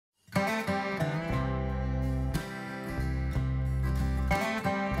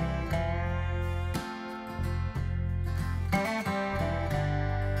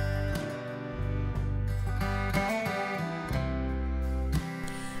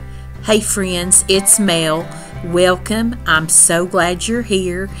Hey friends, it's Mel. Welcome. I'm so glad you're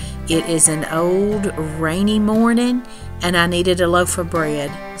here. It is an old rainy morning and I needed a loaf of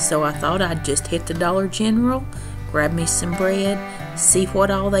bread. So I thought I'd just hit the Dollar General, grab me some bread, see what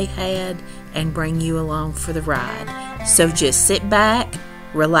all they had, and bring you along for the ride. So just sit back,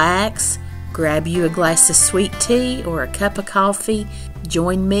 relax, grab you a glass of sweet tea or a cup of coffee.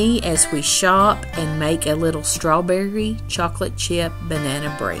 Join me as we shop and make a little strawberry chocolate chip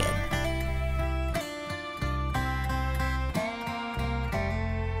banana bread.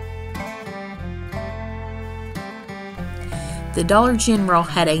 The Dollar General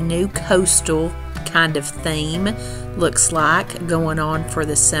had a new coastal kind of theme, looks like, going on for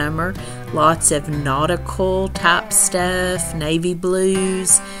the summer. Lots of nautical type stuff, navy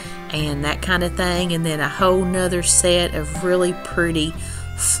blues, and that kind of thing. And then a whole nother set of really pretty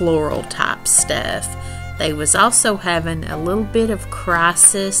floral type stuff. They was also having a little bit of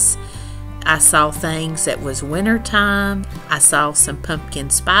crisis. I saw things that was wintertime. I saw some pumpkin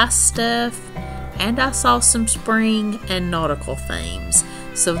spice stuff. And I saw some spring and nautical themes.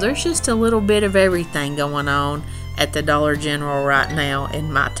 So there's just a little bit of everything going on at the Dollar General right now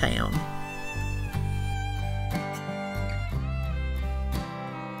in my town.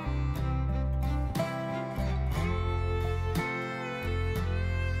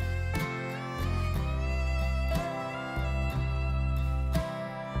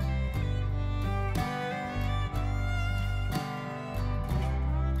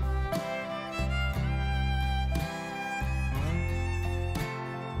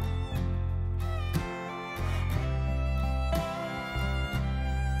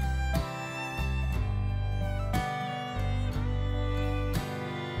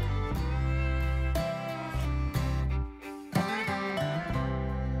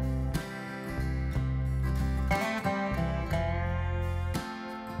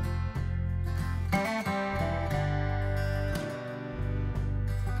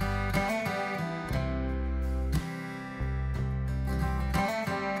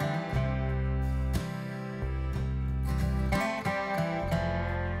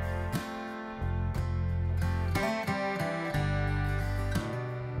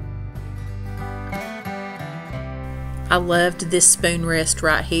 I loved this spoon rest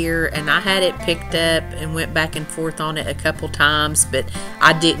right here, and I had it picked up and went back and forth on it a couple times, but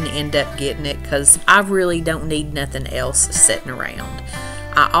I didn't end up getting it because I really don't need nothing else sitting around.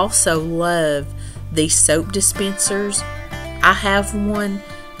 I also love these soap dispensers. I have one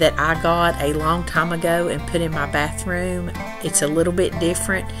that I got a long time ago and put in my bathroom. It's a little bit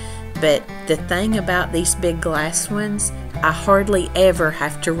different, but the thing about these big glass ones, I hardly ever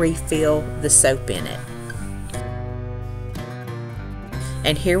have to refill the soap in it.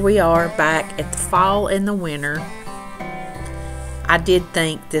 And here we are back at the fall and the winter. I did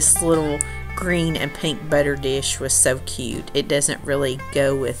think this little green and pink butter dish was so cute. It doesn't really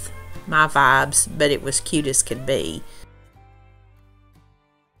go with my vibes, but it was cute as could be.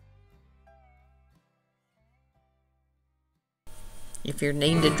 If you're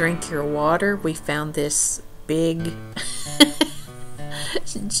needing to drink your water, we found this big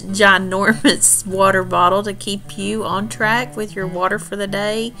ginormous water bottle to keep you on track with your water for the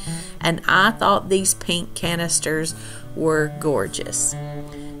day, and I thought these pink canisters were gorgeous.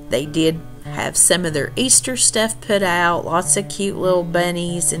 They did have some of their Easter stuff put out, lots of cute little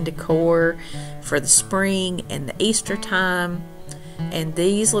bunnies and decor for the spring and the Easter time, and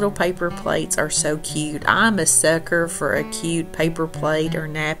these little paper plates are so cute. I'm a sucker for a cute paper plate or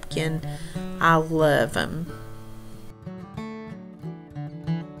napkin. I love them.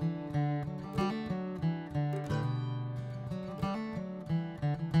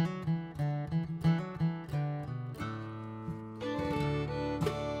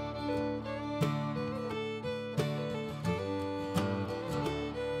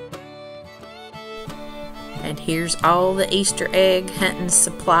 And here's all the Easter egg hunting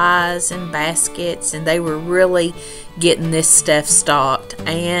supplies and baskets, and they were really getting this stuff stocked.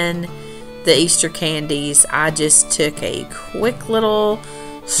 And the Easter candies, I just took a quick little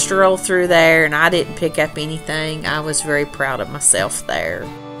stroll through there and I didn't pick up anything. I was very proud of myself there.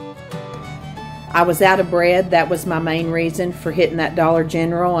 I was out of bread. That was my main reason for hitting that Dollar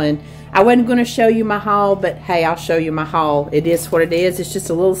General, and I wasn't going to show you my haul, but hey, I'll show you my haul. It is what it is. It's just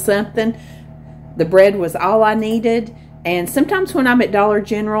a little something. The bread was all I needed, and sometimes when I'm at Dollar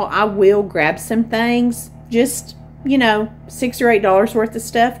General, I will grab some things, just, you know, $6 or $8 worth of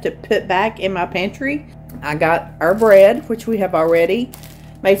stuff to put back in my pantry. I got our bread, which we have already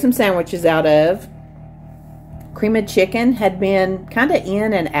made some sandwiches out of. Cream of chicken had been kind of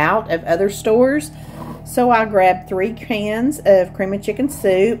in and out of other stores, so I grabbed 3 cans of cream of chicken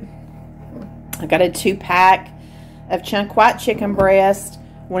soup. I got a 2-pack of chunk white chicken breast,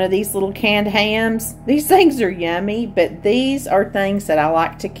 one of these little canned hams. These things are yummy, but these are things that I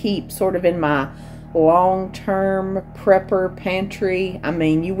like to keep sort of in my long-term prepper pantry. I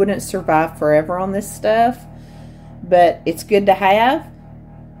mean, you wouldn't survive forever on this stuff, but it's good to have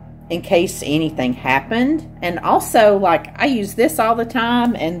in case anything happened. And also, like, I use this all the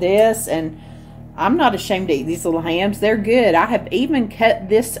time, and this, and I'm not ashamed to eat these little hams. They're good. I have even cut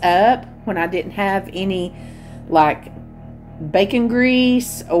this up when I didn't have any, like, bacon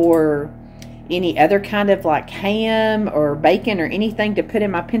grease or any other kind of like ham or bacon or anything to put in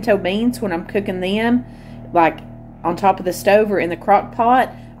my pinto beans when I'm cooking them, like on top of the stove or in the crock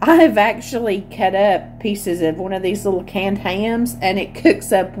pot. I have actually cut up pieces of one of these little canned hams, and it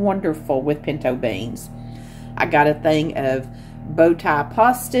cooks up wonderful with pinto beans. I got a thing of bow tie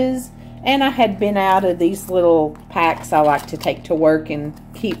pastas, and I had been out of these little packs I like to take to work and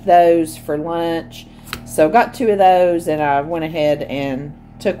keep those for lunch. So got 2 of those, and I went ahead and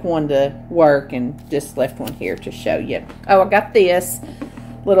took one to work and just left one here to show you. Oh, I got this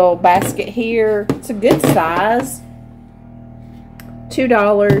little basket here. It's a good size,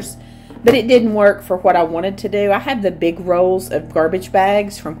 $2, but it didn't work for what I wanted to do. I have the big rolls of garbage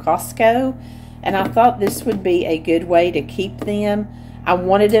bags from Costco, and I thought this would be a good way to keep them. I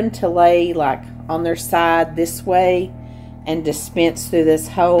wanted them to lay like on their side this way and dispense through this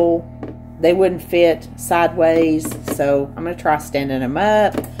hole. They wouldn't fit sideways, so I'm going to try standing them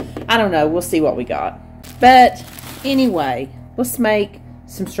up. I don't know. We'll see what we got. But anyway, let's make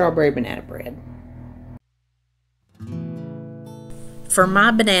some strawberry banana bread. For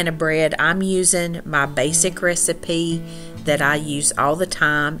my banana bread, I'm using my basic recipe that I use all the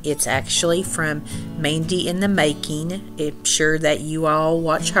time. It's actually from Mandy in the Making. I'm sure that you all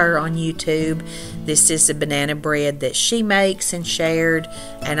watch her on YouTube. This is the banana bread that she makes and shared,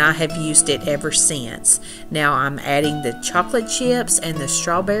 and I have used it ever since. Now I'm adding the chocolate chips and the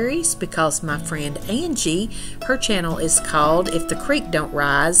strawberries because my friend Angie, her channel is called If the Creek Don't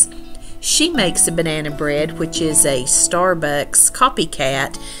Rise. She makes a banana bread, which is a Starbucks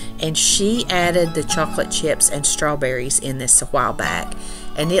copycat, and she added the chocolate chips and strawberries in this a while back,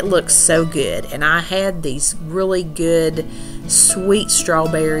 and it looks so good. And I had these really good sweet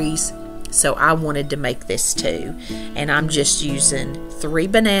strawberries, so I wanted to make this too. And I'm just using 3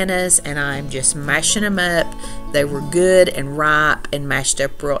 bananas, and I'm just mashing them up. They were good and ripe and mashed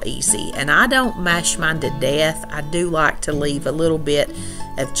up real easy. And I don't mash mine to death. I do like to leave a little bit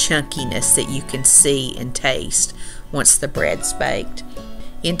of chunkiness that you can see and taste once the bread's baked.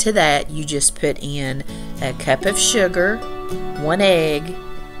 Into that, you just put in a cup of sugar, 1 egg,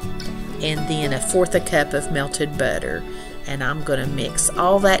 and then 1/4 cup of melted butter. And I'm going to mix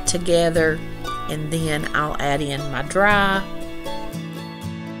all that together, and then I'll add in my dry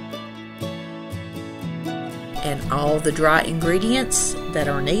and all the dry ingredients that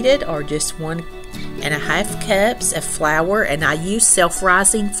are needed are just 1.5 cups of flour, and I use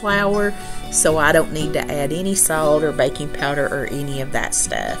self-rising flour, so I don't need to add any salt or baking powder or any of that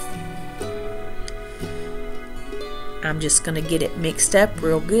stuff. I'm just going to get it mixed up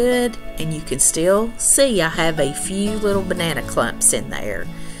real good, and you can still see I have a few little banana clumps in there.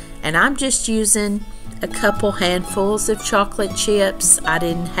 And I'm just using a couple handfuls of chocolate chips. I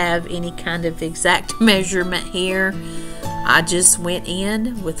didn't have any kind of exact measurement here. I just went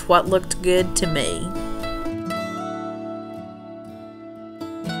in with what looked good to me.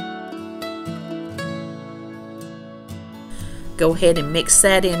 Go ahead and mix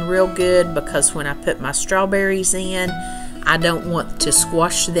that in real good, because when I put my strawberries in, I don't want to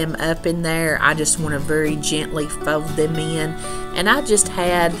squash them up in there. I just want to very gently fold them in. And I just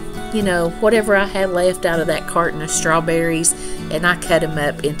had, you know, whatever I had left out of that carton of strawberries, and I cut them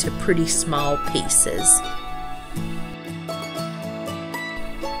up into pretty small pieces.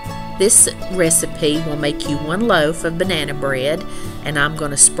 This recipe will make you 1 loaf of banana bread, and I'm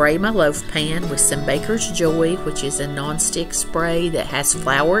going to spray my loaf pan with some Baker's Joy, which is a non-stick spray that has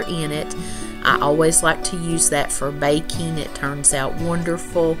flour in it. I always like to use that for baking. It turns out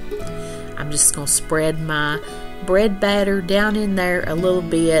wonderful. I'm just going to spread my bread batter down in there a little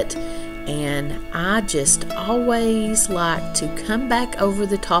bit, and I just always like to come back over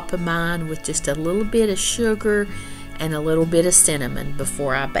the top of mine with just a little bit of sugar and a little bit of cinnamon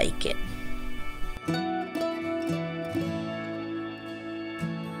before I bake it.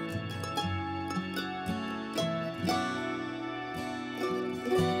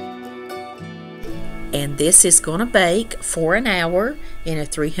 And this is going to bake for an hour in a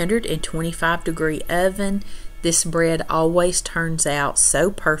 325-degree oven. This bread always turns out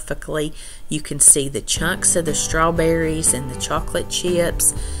so perfectly. You can see the chunks of the strawberries and the chocolate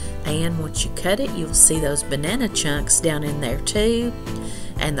chips. And once you cut it, you'll see those banana chunks down in there too.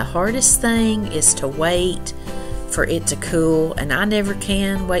 And the hardest thing is to wait for it to cool, and I never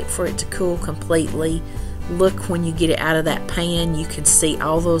can wait for it to cool completely. Look, when you get it out of that pan, you can see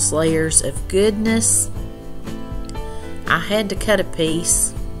all those layers of goodness. I had to cut a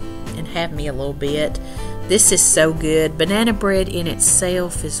piece and have me a little bit. This is so good. Banana bread in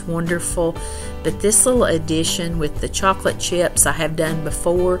itself is wonderful, but this little addition with the chocolate chips I have done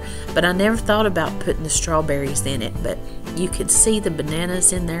before, but I never thought about putting the strawberries in it, but you can see the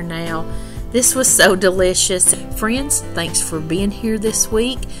bananas in there now. This was so delicious. Friends, thanks for being here this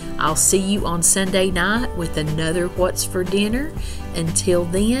week. I'll see you on Sunday night with another What's for Dinner. Until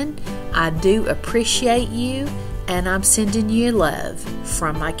then, I do appreciate you, and I'm sending you love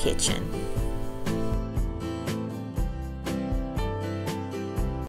from my kitchen.